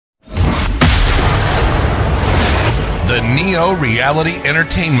The Neo Reality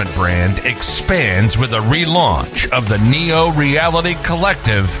Entertainment brand expands with a relaunch of the Neo Reality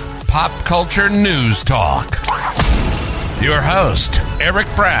Collective Pop Culture News Talk. Your host, Eric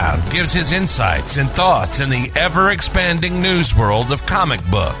Brown, gives his insights and thoughts in the ever-expanding news world of comic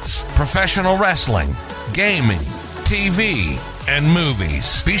books, professional wrestling, gaming, TV, and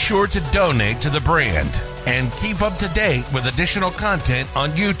movies. Be sure to donate to the brand and keep up to date with additional content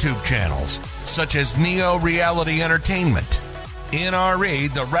on YouTube channels such as Neo Reality Entertainment,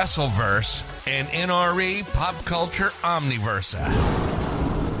 NRE The Wrestleverse, and NRE Pop Culture Omniversa.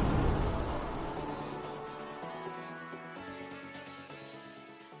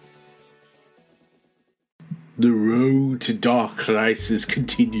 The road to Dark Crisis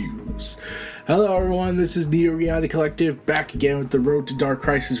continues. Hello everyone, this is Neo Reality Collective back again with the Road to Dark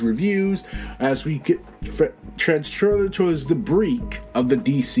Crisis reviews as we tread further towards the brink of the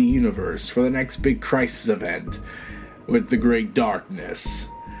DC universe for the next big crisis event with the Great Darkness.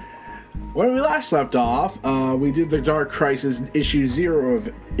 When we last left off, we did the Dark Crisis issue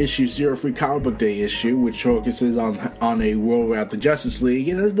 0 Free Comic Book Day issue, which focuses on a world without the Justice League,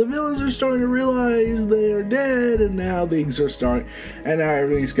 and as the villains are starting to realize they are dead, and now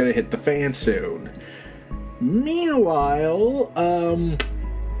everything's gonna hit the fan soon. Meanwhile,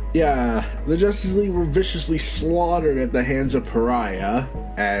 the Justice League were viciously slaughtered at the hands of Pariah,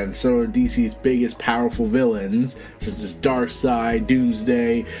 and some of DC's biggest powerful villains, such as Darkseid,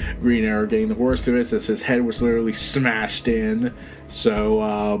 Doomsday, Green Arrow getting the worst of it since his head was literally smashed in. So,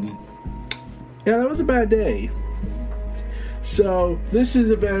 that was a bad day. So, this is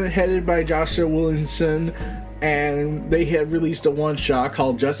a event headed by Joshua Williamson, and they had released a one-shot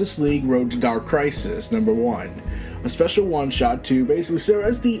called Justice League Road to Dark Crisis, #1. A special one-shot to basically serve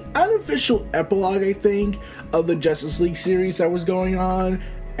as the unofficial epilogue, I think, of the Justice League series that was going on,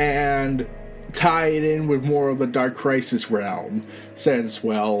 and tie it in with more of the Dark Crisis realm, since,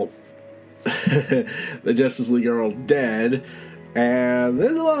 well, the Justice League are all dead, and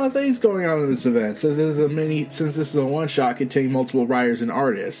there's a lot of things going on in this event, since this is a one-shot containing multiple writers and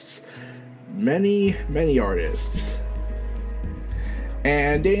artists. Many artists.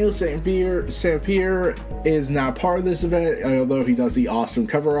 And Daniel St. Pierre is not part of this event, although he does the awesome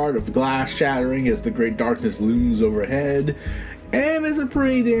cover art of glass shattering as the Great Darkness looms overhead, and is a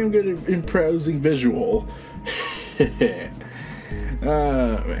pretty damn good imposing visual. Man.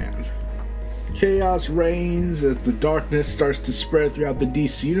 Chaos reigns as the darkness starts to spread throughout the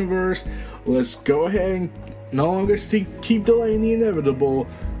DC universe. Let's go ahead and no longer keep delaying the inevitable.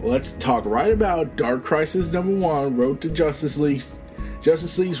 Let's talk right about Dark Crisis #1, Road to Justice League's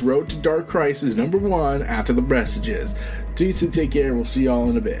Road to Dark Crisis #1 after the messages. Please take care. We'll see y'all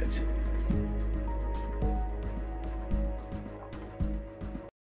in a bit.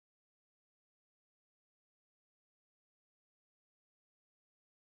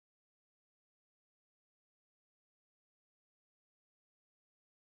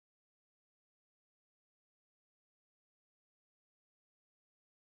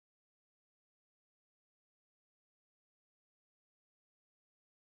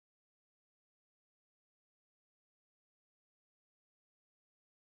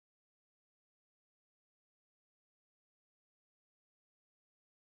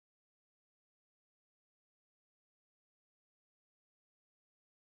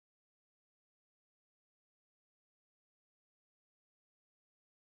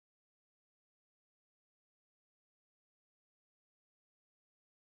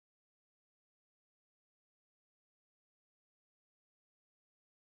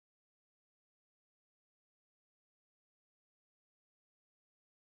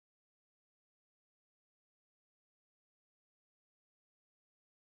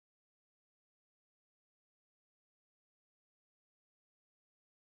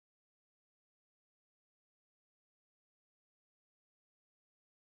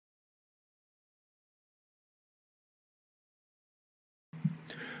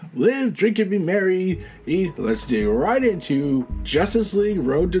 Live, drink, and be merry. Let's dig right into Justice League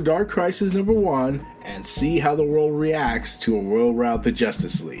Road to Dark Crisis #1 and see how the world reacts to a world without the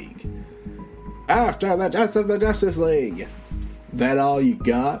Justice League. After the death of the Justice League. That all you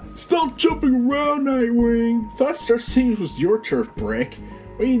got? Stop jumping around, Nightwing! Thought Star City was your turf, Brick.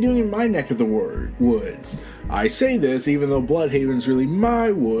 What are you doing in my neck of the woods? I say this even though Bloodhaven's really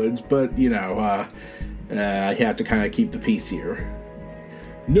my woods, but, I have to kind of keep the peace here.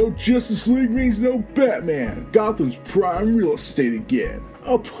 No Justice League means no Batman. Gotham's prime real estate again.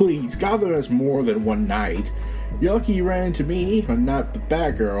 Oh please, Gotham has more than one night. You're lucky you ran into me, and not the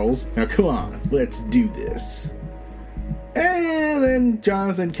Batgirls. Now come on, let's do this. And then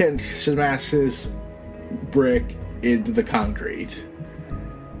Jonathan Kent smashes Brick into the concrete.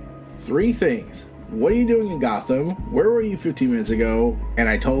 3 things. What are you doing in Gotham? Where were you 15 minutes ago? And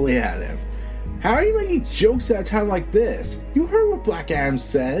I totally had him. How are you making jokes at a time like this? You heard what Black Adam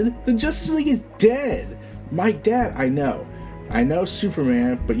said. The Justice League is dead. My dad, I know. I know,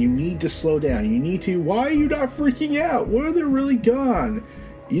 Superman, but you need to slow down. You need to... Why are you not freaking out? What are they really gone?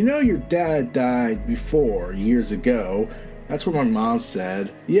 You know your dad died before, years ago. That's what my mom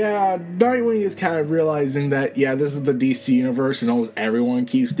said. Yeah, Nightwing is kind of realizing that, yeah, this is the DC universe and almost everyone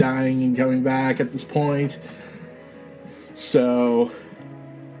keeps dying and coming back at this point. So,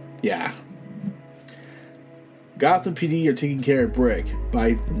 yeah. Gotham PD are taking care of Brick,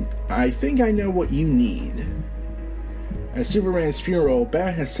 but I think I know what you need. At Superman's funeral,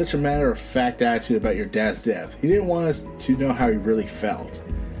 Batman had such a matter-of-fact attitude about your dad's death. He didn't want us to know how he really felt.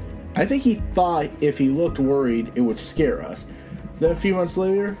 I think he thought if he looked worried, it would scare us. Then a few months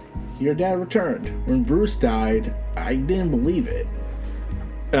later, your dad returned. When Bruce died, I didn't believe it.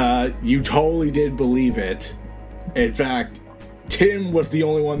 You totally did believe it. In fact, Tim was the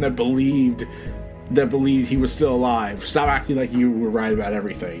only one that believed he was still alive. Stop acting like you were right about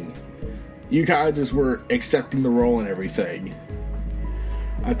everything. You kind of just were accepting the role and everything.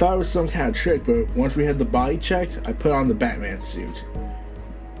 I thought it was some kind of trick, but once we had the body checked, I put on the Batman suit.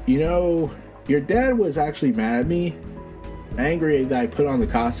 You know, your dad was actually mad at me, angry that I put on the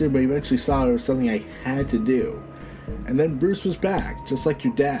costume, but eventually saw it was something I had to do. And then Bruce was back, just like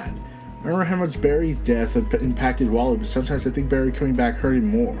your dad. I don't know how much Barry's death impacted Wally, but sometimes I think Barry coming back hurt him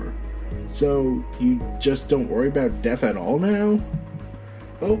more. So, you just don't worry about death at all now?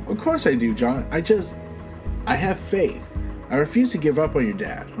 Oh, of course I do, John. I have faith. I refuse to give up on your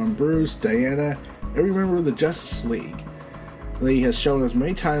dad, on Bruce, Diana, every member of the Justice League. Lee has shown us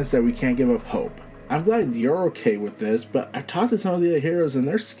many times that we can't give up hope. I'm glad you're okay with this, but I've talked to some of the other heroes and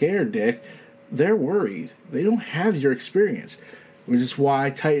they're scared, Dick. They're worried. They don't have your experience, which is why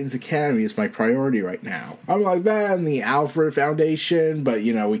Titans Academy is my priority right now. I'm like that and the Alfred Foundation, but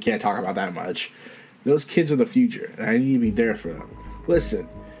you know, we can't talk about that much. Those kids are the future, and I need to be there for them. Listen,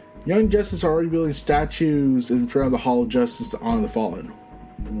 Young Justice are already building statues in front of the Hall of Justice on the Fallen.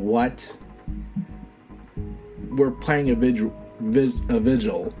 What? We're playing a vigil.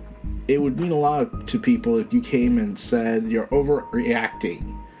 It would mean a lot to people if you came and said you're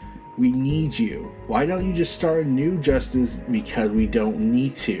overreacting. We need you. Why don't you just start a new Justice? Because we don't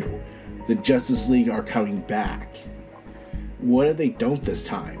need to. The Justice League are coming back. What if they don't this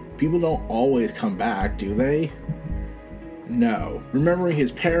time? People don't always come back, do they? No. Remembering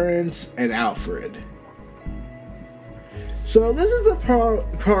his parents and Alfred. So this is the part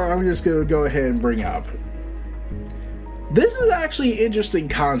I'm just going to go ahead and bring up. This is actually an interesting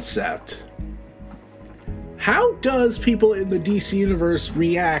concept. How does people in the DC universe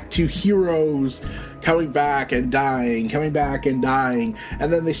react to heroes coming back and dying,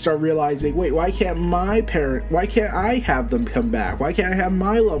 and then they start realizing, wait, why can't I have them come back? Why can't I have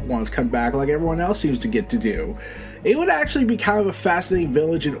my loved ones come back like everyone else seems to get to do? It would actually be kind of a fascinating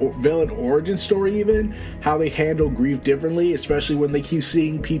villain origin story, even how they handle grief differently, especially when they keep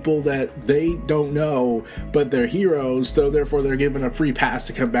seeing people that they don't know, but they're heroes, so therefore they're given a free pass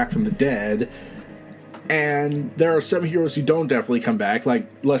to come back from the dead. And there are some heroes who don't definitely come back, like,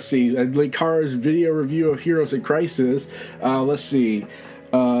 let's see, like Kara's video review of Heroes in Crisis, let's see,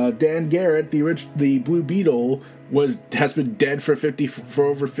 Dan Garrett, the Blue Beetle, has been dead for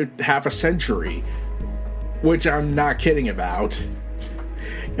over half a century. Which I'm not kidding about.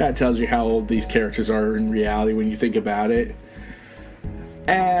 That tells you how old these characters are in reality when you think about it.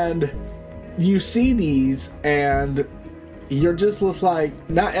 And you see these, and you're just like,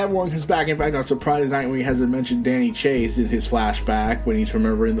 not everyone comes back. In fact, I'm surprised Nightwing hasn't mentioned Danny Chase in his flashback when he's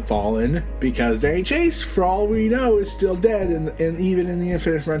remembering the Fallen, because Danny Chase, for all we know, is still dead, and even in the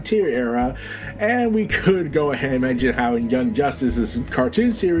Infinite Frontier era. And we could go ahead and mention how in Young Justice's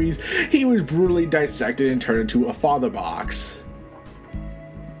cartoon series, he was brutally dissected and turned into a father box.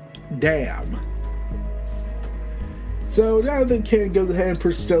 Damn. So Jonathan Kent goes ahead and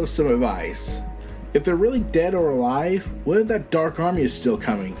bestows some advice. If they're really dead or alive, what if that Dark Army is still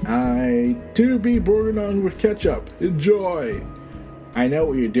coming? I do be bourguignon with ketchup. Enjoy! I know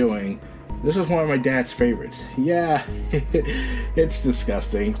what you're doing. This is one of my dad's favorites. Yeah, it's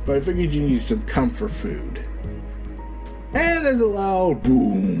disgusting, but I figured you needed some comfort food. And there's a loud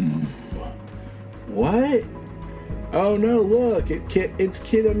boom. What? Oh no, look, it's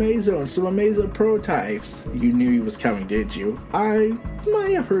Kid Amazo and some Amazo prototypes. You knew he was coming, didn't you? I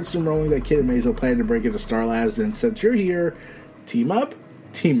might have heard some rolling that Kid Amazo planned to break into Star Labs, and since you're here, team up?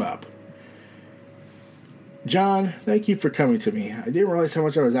 Team up. John, thank you for coming to me. I didn't realize how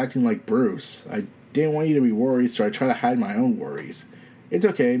much I was acting like Bruce. I Didn't want you to be worried, so I try to hide my own worries. It's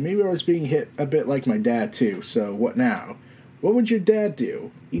okay, maybe I was being hit a bit like my dad too, so what now? What would your dad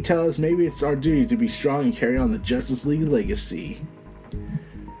do? He'd tell us maybe it's our duty to be strong and carry on the Justice League legacy.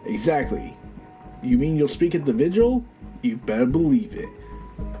 Exactly. You mean you'll speak at the vigil? You better believe it.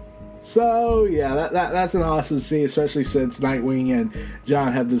 So, yeah, that's an awesome scene, especially since Nightwing and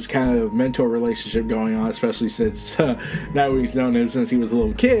John have this kind of mentor relationship going on, especially since Nightwing's known him since he was a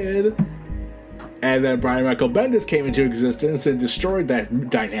little kid. And then Brian Michael Bendis came into existence and destroyed that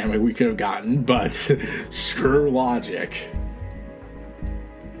dynamic we could have gotten, but screw logic.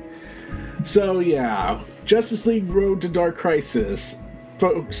 So, yeah, Justice League Road to Dark Crisis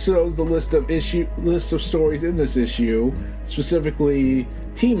shows the list of stories in this issue, specifically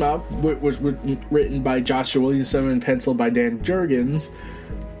Team Up, which was written by Joshua Williamson and penciled by Dan Jurgens.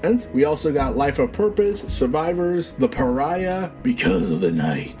 And we also got Life of Purpose, Survivors, The Pariah, Because of the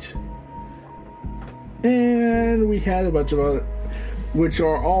Night. And we had a bunch of other, which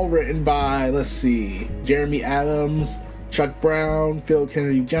are all written by, let's see, Jeremy Adams, Chuck Brown, Phil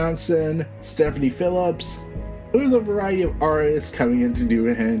Kennedy Johnson, Stephanie Phillips. There's a variety of artists coming in to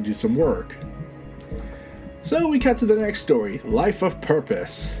do some work. So we cut to the next story, Life of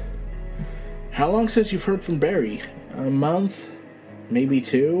Purpose. How long since you've heard from Barry? A month? Maybe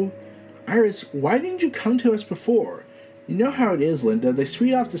 2? Iris, why didn't you come to us before? You know how it is, Linda. They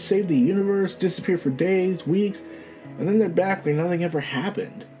speed off to save the universe, disappear for days, weeks, and then they're back like nothing ever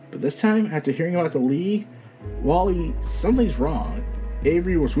happened. But this time, after hearing about the League, Wally, something's wrong.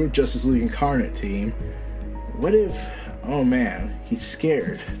 Avery was with Justice League Incarnate team. What if... Oh man, he's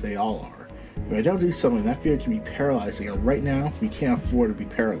scared. They all are. If I don't do something, that fear can be paralyzing, and right now, we can't afford to be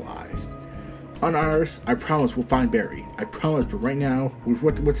paralyzed. On Iris, I promise we'll find Barry. I promise, but right now,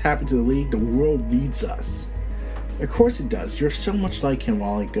 with what's happened to the League, the world needs us. Of course it does. You're so much like him,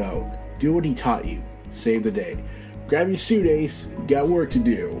 Wally. Go. Do what he taught you. Save the day. Grab your suit, Ace. You got work to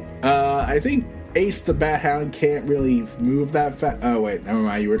do. I think Ace the Bat Hound can't really move that fast. Oh, wait. Never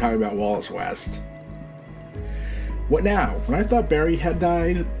mind. You were talking about Wallace West. What now? When I thought Barry had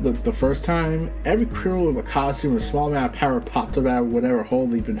died the first time, every criminal with a costume and a small amount of power popped up out of whatever hole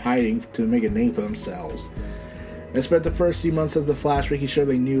they'd been hiding to make a name for themselves. I spent the first few months as the Flash making sure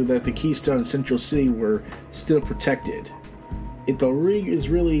they knew that the Keystone and Central City were still protected. If the League is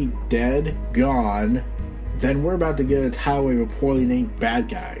really dead, gone, then we're about to get a tidal wave of poorly named bad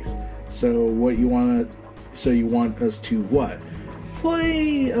guys. So you want us to what?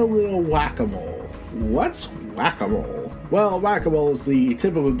 Play a little whack-a-mole. What's whack-a-mole? Well, whack-a-mole is the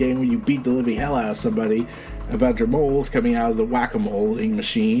typical game where you beat the living hell out of somebody, a bunch of moles coming out of the whack-a-moling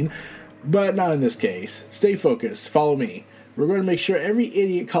machine. But not in this case. Stay focused. Follow me. We're going to make sure every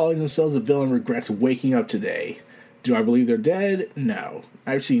idiot calling themselves a villain regrets waking up today. Do I believe they're dead? No.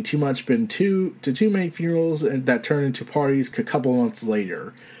 I've seen too much, been to too many funerals that turn into parties a couple months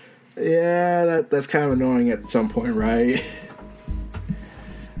later. Yeah, that's kind of annoying at some point, right?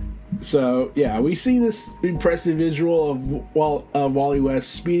 So, yeah, we see this impressive visual of Wally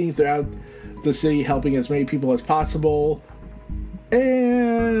West speeding throughout the city, helping as many people as possible.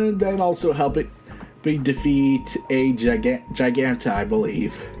 And then also helping defeat a Giganta, I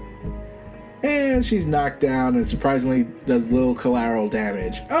believe. And she's knocked down and surprisingly does little collateral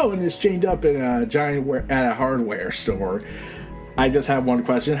damage. Oh, and is chained up in at a hardware store. I just have one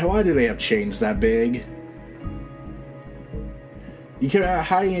question. Why do they have chains that big? You came out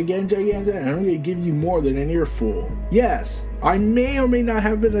hiding again, Giganta, and I'm going to give you more than an earful. Yes, I may or may not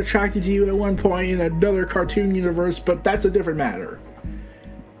have been attracted to you at one point in another cartoon universe, but that's a different matter.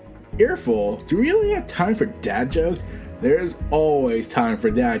 Earful? Do we really have time for dad jokes? There's always time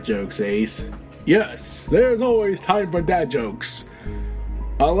for dad jokes, Ace. Yes, there's always time for dad jokes.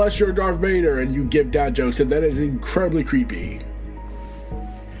 Unless you're Darth Vader and you give dad jokes, and that is incredibly creepy.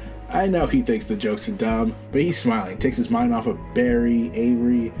 I know he thinks the jokes are dumb, but he's smiling, takes his mind off of Barry,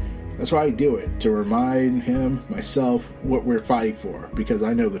 Avery. That's why I do it, to remind him, myself, what we're fighting for, because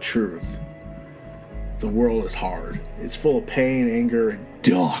I know the truth. The world is hard. It's full of pain, anger, and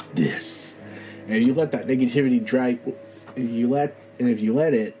darkness. And if you let that negativity if you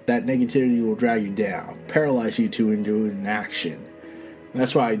let it, that negativity will drag you down, paralyze you into inaction.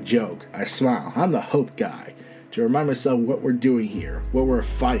 That's why I joke, I smile. I'm the hope guy. To remind myself what we're doing here, what we're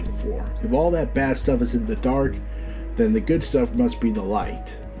fighting for. If all that bad stuff is in the dark, then the good stuff must be the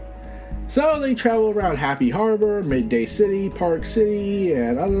light. So they travel around Happy Harbor, Midday City, Park City,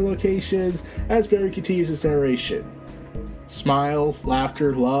 and other locations as Barry continues his narration. Smiles,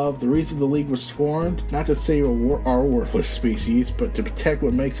 laughter, love, the reason the League was formed, not to save our worthless species, but to protect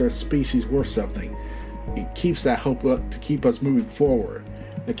what makes our species worth something. It keeps that hope up to keep us moving forward.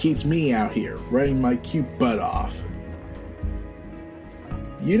 that keeps me out here, running my cute butt off.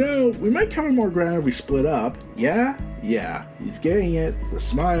 You know, we might cover more ground if we split up. Yeah, he's getting it. The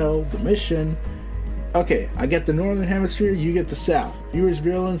smile, the mission. Okay, I get the northern hemisphere, you get the south. Viewers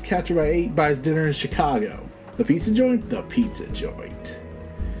villains captured by 8 buys dinner in Chicago. The pizza joint? The pizza joint.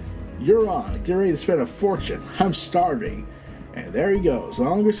 You're on. Get ready to spend a fortune. I'm starving. And there he goes. No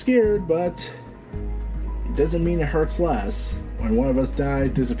longer scared, but it doesn't mean it hurts less. When one of us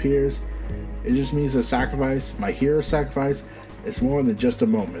dies, disappears, it just means a sacrifice, my hero's sacrifice, is more than just a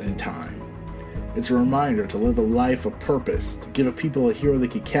moment in time. It's a reminder to live a life of purpose, to give a people a hero they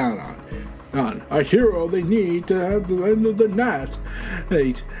can count on. A hero they need to have the end of the night.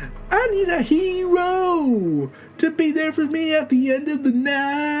 I need a hero to be there for me at the end of the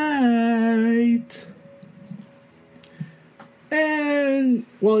night. And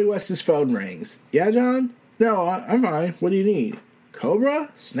Wally West's phone rings. Yeah, John? No, I'm fine. What do you need?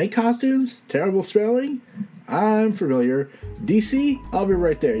 Cobra? Snake costumes? Terrible spelling? I'm familiar. DC? I'll be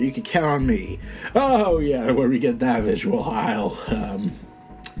right there. You can count on me. Oh, yeah, where we get that visual,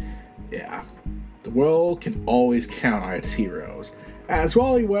 yeah. The world can always count on its heroes. As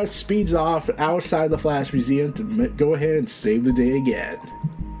Wally West speeds off outside the Flash Museum to go ahead and save the day again.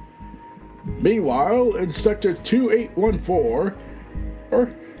 Meanwhile, in Sector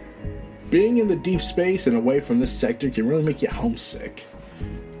 2814, being in the deep space and away from this sector can really make you homesick.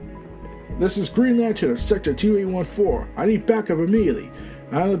 This is Green Lantern of Sector 2814. I need backup immediately.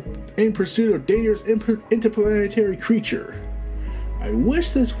 I'm in pursuit of dangerous interplanetary creature. I wish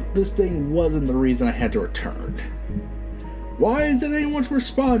this thing wasn't the reason I had to return. Why isn't anyone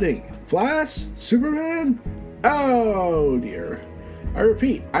responding? Flash? Superman? Oh dear. I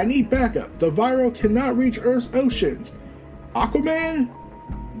repeat, I need backup. The Viro cannot reach Earth's oceans. Aquaman?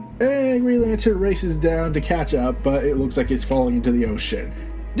 And Green Lantern races down to catch up, but it looks like it's falling into the ocean.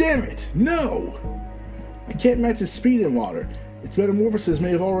 Damn it! No! I can't match its speed in water. Its metamorphosis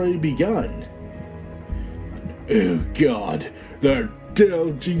may have already begun. Oh god, they're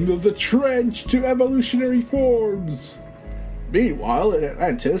delving the trench to evolutionary forms! Meanwhile, in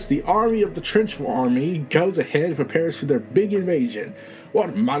Atlantis, the army of the Trench Army goes ahead and prepares for their big invasion.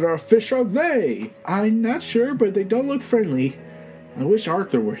 What manner of fish are they? I'm not sure, but they don't look friendly. I wish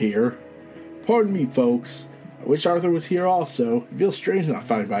Arthur were here. Pardon me, folks. I wish Arthur was here also. It feels strange not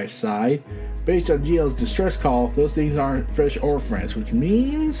finding by his side. Based on GL's distress call, those things aren't fish or friends, which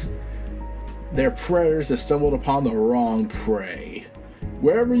means they're predators that stumbled upon the wrong prey.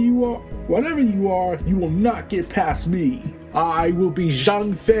 Wherever you are, whatever you are, you will not get past me. I will be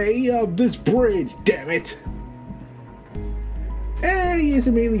Zhang Fei of this bridge, damn it! And he is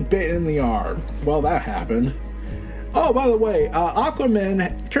immediately bitten in the arm. Well, that happened. Oh, by the way,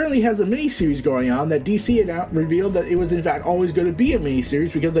 Aquaman currently has a miniseries going on that DC revealed that it was in fact always going to be a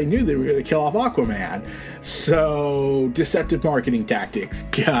miniseries because they knew they were going to kill off Aquaman. So, deceptive marketing tactics.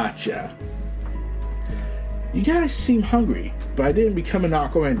 Gotcha. You guys seem hungry, but I didn't become an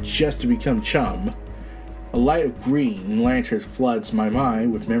Aquaman just to become chum. A light of Green Lantern floods my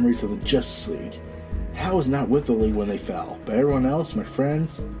mind with memories of the Justice League. I was not with the League when they fell, but everyone else, my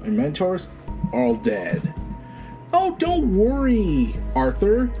friends, my mentors, are all dead. Oh, don't worry,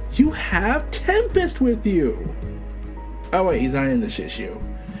 Arthur. You have Tempest with you. Oh wait, he's not in this issue.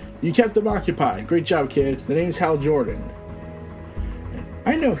 You kept them occupied. Great job, kid. The name's Hal Jordan.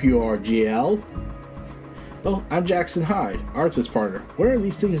 I know who you are, GL. Well, I'm Jackson Hyde, Arthur's partner. Where are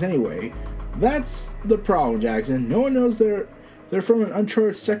these things anyway? That's the problem, Jackson. No one knows they're from an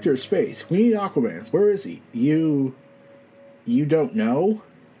uncharted sector of space. We need Aquaman. Where is he? You don't know?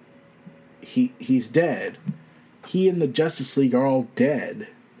 He's dead. He and the Justice League are all dead.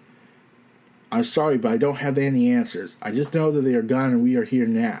 I'm sorry, but I don't have any answers. I just know that they are gone and we are here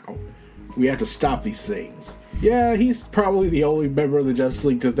now. We have to stop these things. Yeah, he's probably the only member of the Justice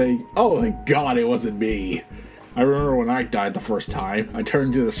League to think, oh my god, it wasn't me. I remember when I died the first time. I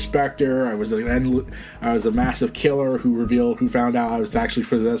turned into the Spectre. I was a massive killer who found out I was actually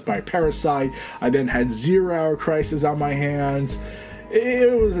possessed by a parasite. I then had 0 Hour Crisis on my hands.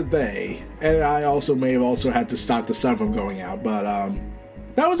 It was a day. And I also may have also had to stop the sun from going out. But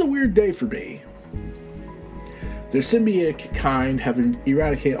that was a weird day for me. Their symbiotic kind have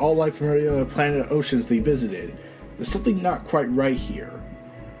eradicated all life from every other planet or oceans they visited. There's something not quite right here.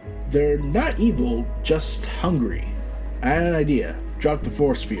 They're not evil, just hungry. I had an idea. Drop the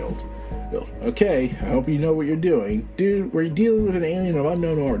force field. Okay, I hope you know what you're doing. Dude, we're dealing with an alien of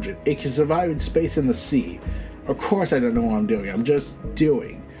unknown origin. It can survive in space and the sea. Of course I don't know what I'm doing. I'm just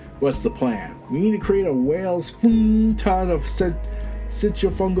doing. What's the plan? We need to create a whale's ton of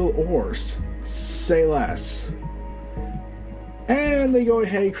centrifugal ores. Say less. And they go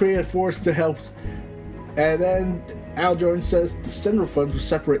ahead and create a force to help. And then Al Jordan says the Central Fund will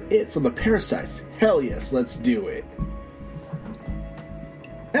separate it from the parasites. Hell yes, let's do it.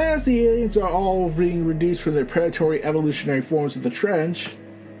 As the aliens are all being reduced from their predatory evolutionary forms of the trench,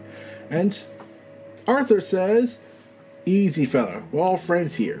 and Arthur says, "Easy, fella. We're all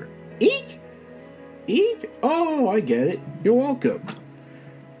friends here." Eek? Eek? Oh, I get it. You're welcome.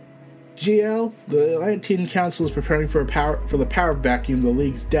 GL, the Atlantean Council is preparing for the power vacuum the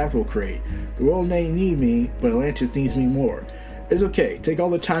League's death will create. The world may need me, but Atlantis needs me more. It's okay. Take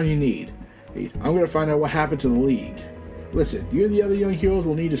all the time you need. I'm going to find out what happened to the League. Listen, you and the other young heroes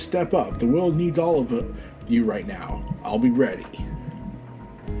will need to step up. The world needs all of you right now. I'll be ready.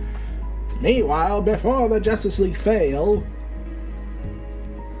 Meanwhile, before the Justice League fail,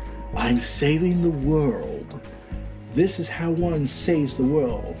 I'm saving the world. This is how one saves the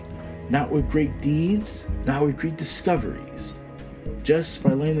world. Not with great deeds, not with great discoveries. Just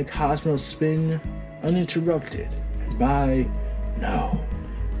by letting the cosmos spin uninterrupted. And by...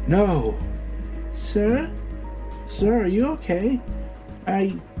 No. Sir? Sir, are you okay?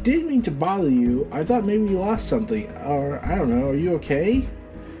 I didn't mean to bother you. I thought maybe you lost something. Or, I don't know, are you okay?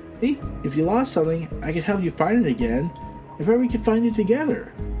 Hey, if you lost something, I could help you find it again. If ever we could find it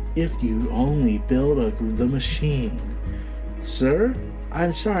together. If you only build the machine. Sir?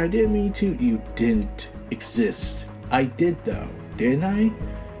 I'm sorry, I didn't mean to. You didn't exist. I did, though, didn't I?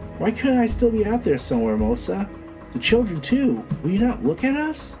 Why couldn't I still be out there somewhere, Mosa? The children, too. Will you not look at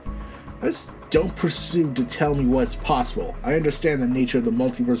us? Just don't presume to tell me what's possible. I understand the nature of the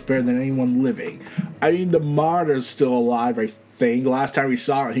multiverse better than anyone living. I mean, the Monitor's still alive, I think. Last time we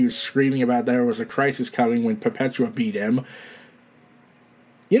saw it, he was screaming about there was a crisis coming when Perpetua beat him.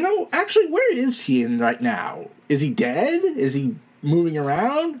 You know, actually, where is he in right now? Is he dead? Is he moving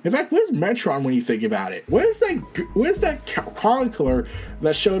around? In fact, where's Metron when you think about it? Where's that chronicler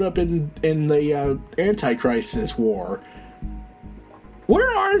that showed up in the Anti-Crisis War?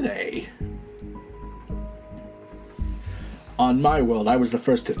 Where are they? On my world, I was the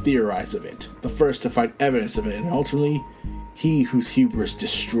first to theorize of it, the first to find evidence of it, and ultimately, he whose hubris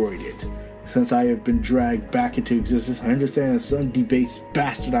destroyed it. Since I have been dragged back into existence, I understand that some debased,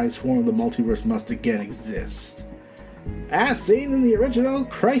 bastardized form of the multiverse must again exist. As seen in the original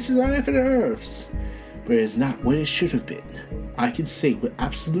Crisis on Infinite Earths. But it is not what it should have been. I can say with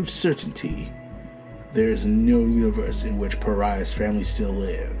absolute certainty, there is no universe in which Pariah's family still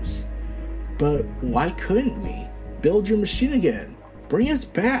lives. But why couldn't we? Build your machine again. Bring us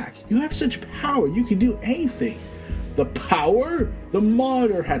back. You have such power. You can do anything. The power? The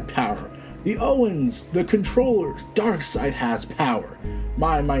Monitor had power. The Owens, the controllers, Darkseid has power.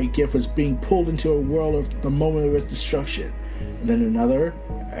 My mighty gift was being pulled into a world of the moment of its destruction. And then another,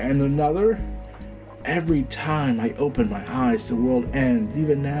 and another. Every time I open my eyes, the world ends.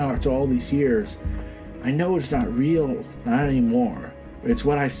 Even now, after all these years, I know it's not real, not anymore. But it's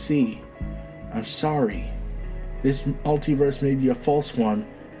what I see. I'm sorry. This multiverse may be a false one,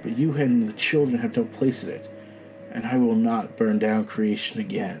 but you and the children have no place in it. And I will not burn down creation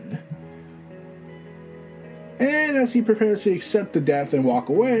again. And as he prepares to accept the death and walk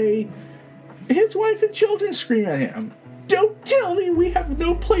away, his wife and children scream at him. Don't tell me we have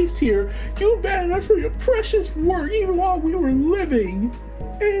no place here. You abandoned us for your precious work even while we were living.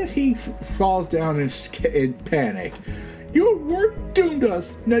 And he falls down in panic. Your work doomed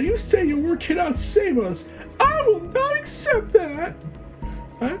us. Now you say your work cannot save us. I will not accept that.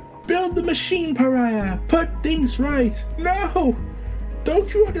 Build the machine, Pariah. Put things right. No.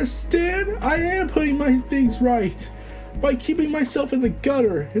 Don't you understand? I am putting my things right. By keeping myself in the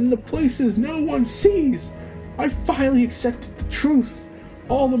gutter, in the places no one sees. I finally accepted the truth.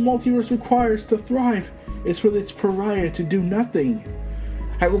 All the multiverse requires to thrive is for its Pariah to do nothing.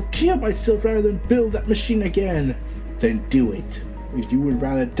 I will kill myself rather than build that machine again. Then do it. If you would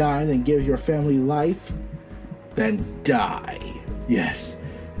rather die than give your family life, then die. Yes,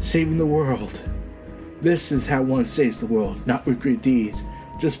 saving the world. This is how one saves the world, not with great deeds,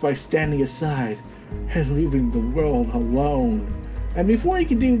 just by standing aside and leaving the world alone. And before he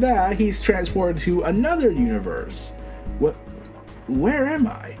can do that, he's transported to another universe. Where am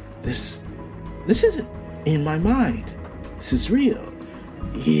I? This isn't in my mind. This is real.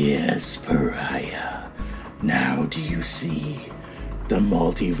 Yes, Pariah. Now do you see? The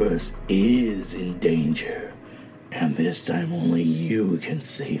multiverse is in danger. And this time only you can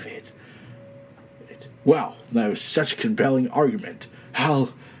save it. Well, that was such a compelling argument.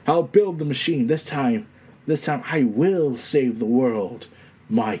 I'll build the machine. This time I will save the world.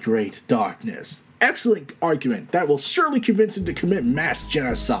 My great darkness. Excellent argument. That will surely convince him to commit mass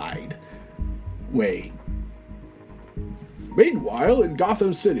genocide. Wait. Meanwhile, in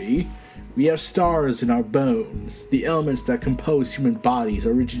Gotham City, we have stars in our bones. The elements that compose human bodies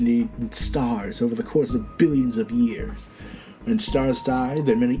originate in stars over the course of billions of years. When stars die,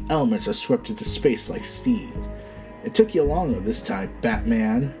 their many elements are swept into space like seeds. It took you longer this time,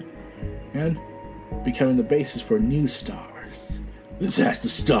 Batman. And becoming the basis for new stars. This has to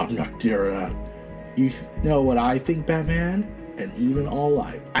stop, Noctera. You know what I think, Batman? And even all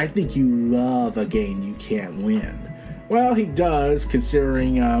life. I think you love a game you can't win. Well, he does,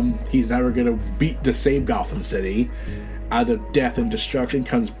 considering he's never gonna to save Gotham City. Out of death and destruction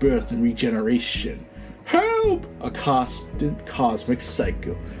comes birth and regeneration. Help! A constant cosmic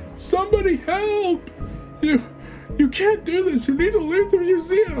cycle. Somebody help! You can't do this. You need to leave the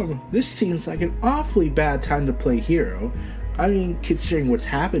museum. This seems like an awfully bad time to play hero. I mean, considering what's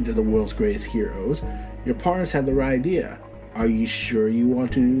happened to the world's greatest heroes, your partners had the right idea. Are you sure you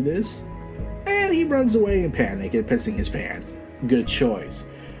want to do this? And he runs away in panic and pissing his pants. Good choice.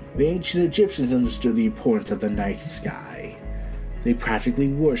 The ancient Egyptians understood the importance of the night sky. They practically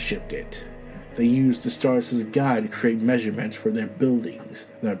worshipped it. They used the stars as a guide to create measurements for their buildings,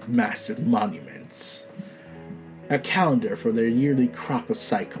 their massive monuments. A calendar for their yearly crop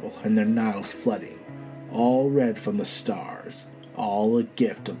cycle and their Nile's flooding. All read from the stars. All a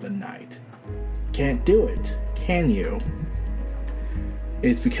gift of the night. Can't do it, can you?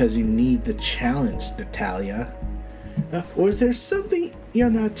 It's because you need the challenge, Natalia. Or is there something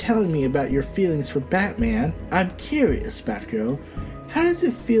you're not telling me about your feelings for Batman? I'm curious, Batgirl. How does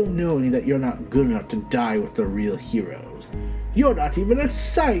it feel knowing that you're not good enough to die with the real heroes? You're not even a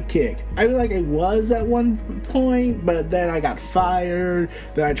sidekick. I feel like I was at one point, but then I got fired.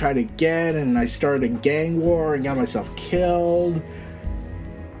 Then I tried again, and I started a gang war and got myself killed.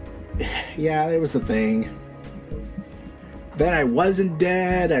 Yeah, it was a thing. Then I wasn't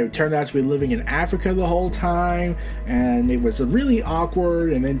dead. I turned out to be living in Africa the whole time, and it was really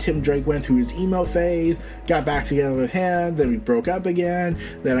awkward. And then Tim Drake went through his emo phase, got back together with him, then we broke up again.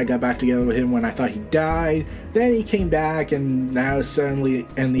 Then I got back together with him when I thought he died. Then he came back, and now suddenly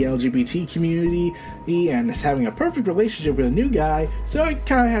in the LGBT community, and is having a perfect relationship with a new guy. So I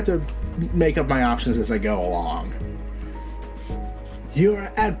kind of have to make up my options as I go along.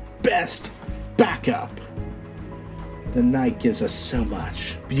 You're at best backup. The night gives us so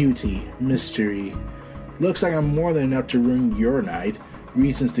much. Beauty, mystery. Looks like I'm more than enough to ruin your night.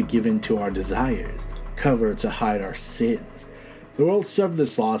 Reasons to give in to our desires. Cover to hide our sins. The world suffered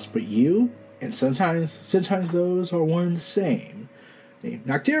this loss, but you, and sometimes those are one and the same.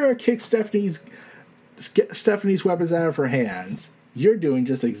 Noctera kicks Stephanie's weapons out of her hands. You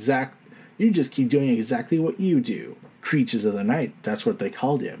just keep doing exactly what you do. Creatures of the night, that's what they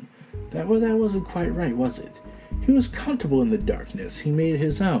called him. That wasn't quite right, was it? He was comfortable in the darkness. He made it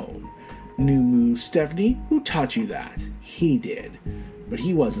his own. New move, Stephanie? Who taught you that? He did. But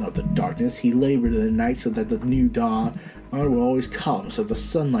he wasn't of the darkness. He labored in the night so that the new dawn would always come, so the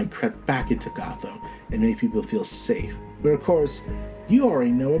sunlight crept back into Gotham and made people feel safe. But of course, you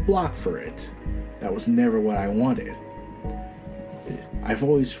already know a block for it. That was never what I wanted. I've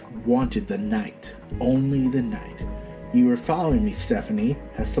always wanted the night. Only the night. You were following me, Stephanie.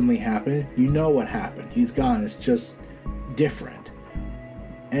 Has something happened? You know what happened. He's gone. It's just different.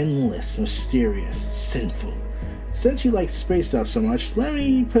 Endless, mysterious, sinful. Since you like space stuff so much, let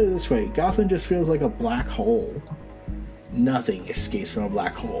me put it this way. Gotham just feels like a black hole. Nothing escapes from a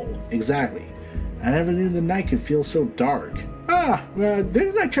black hole. Exactly. I never knew the night could feel so dark.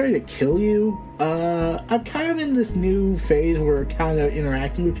 Didn't I try to kill you? I'm kind of in this new phase where we're kind of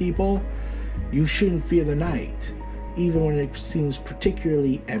interacting with people. You shouldn't fear the night. Even when it seems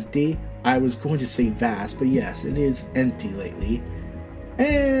particularly empty. I was going to say vast, but yes, it is empty lately.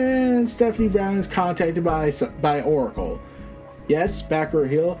 And Stephanie Brown is contacted by Oracle. Yes,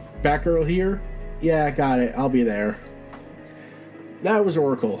 Batgirl here? Yeah, got it. I'll be there. That was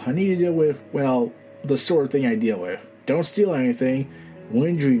Oracle. I need to deal with, well, the sort of thing I deal with. Don't steal anything.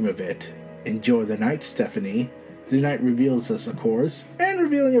 Wouldn't dream of it. Enjoy the night, Stephanie. The night reveals us, of course, and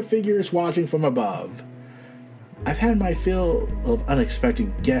revealing a figure is watching from above. I've had my fill of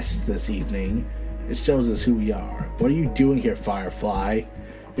unexpected guests this evening. It shows us who we are. What are you doing here, Firefly?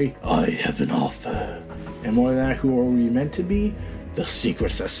 I have an offer. And more than that, who are we meant to be? The secret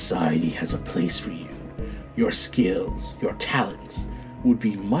society has a place for you. Your skills, your talents would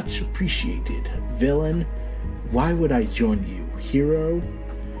be much appreciated. Villain, why would I join you? Hero,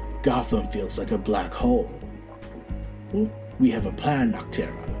 Gotham feels like a black hole. Well, we have a plan,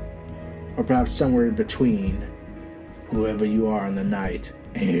 Noctera. Or perhaps somewhere in between. Whoever you are in the night,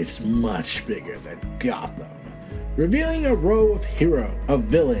 it's much bigger than Gotham. Revealing a row of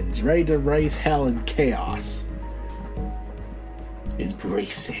villains ready to raise hell and chaos.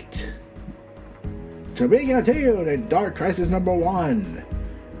 Embrace it. So being continued in Dark Crisis #1.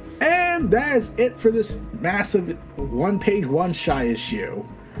 And that's it for this massive one-page one-shot issue.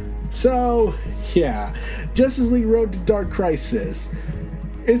 So, yeah, Justice League Road to Dark Crisis.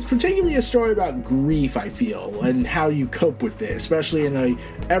 It's particularly a story about grief, I feel, and how you cope with it, especially in a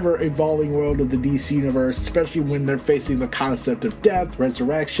ever-evolving world of the DC Universe, especially when they're facing the concept of death,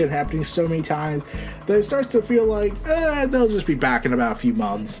 resurrection happening so many times, that it starts to feel like, they'll just be back in about a few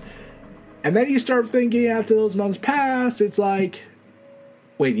months. And then you start thinking after those months pass, it's like,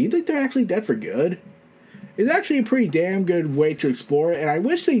 wait, do you think they're actually dead for good? It's actually a pretty damn good way to explore it, and I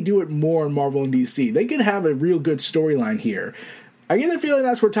wish they do it more in Marvel and DC. They could have a real good storyline here. I get the feeling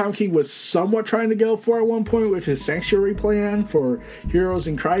that's where Tom King was somewhat trying to go for at one point with his Sanctuary plan for Heroes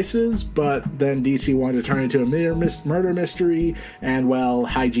in Crisis, but then DC wanted to turn it into a murder mystery, and, well,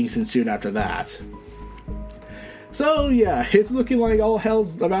 hijinks ensued after that. So, yeah, it's looking like all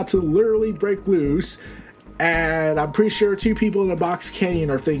hell's about to literally break loose, and I'm pretty sure two people in a box canyon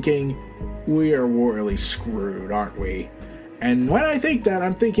are thinking, we are royally screwed, aren't we? And when I think that,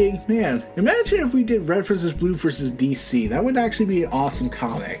 I'm thinking, man, imagine if we did Red vs. Blue vs. DC. That would actually be an awesome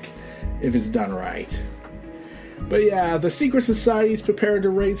comic, if it's done right. But yeah, the Secret Society is prepared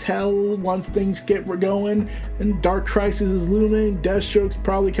to raise hell once things get going, and Dark Crisis is looming. Deathstroke's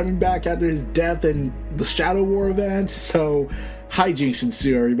probably coming back after his death in the Shadow War event, so hijinks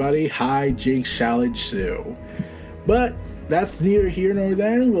ensue, everybody. Hijinks shall ensue. But that's neither here nor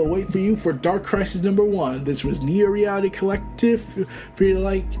there. We'll wait for you for Dark Crisis #1. This was Neo Reality Collective.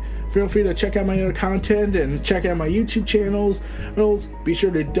 Feel free to check out my other content and check out my YouTube channels. Be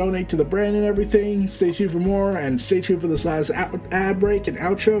sure to donate to the brand and everything. Stay tuned for more, and stay tuned for this last ad break and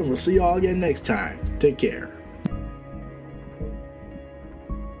outro, and we'll see you all again next time. Take care.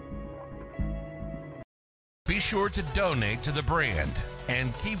 Be sure to donate to the brand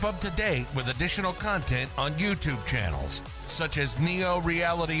and keep up to date with additional content on YouTube channels such as Neo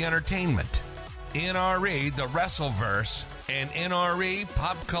Reality Entertainment, NRE The Wrestleverse, and NRE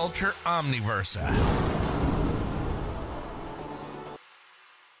Pop Culture Omniversa.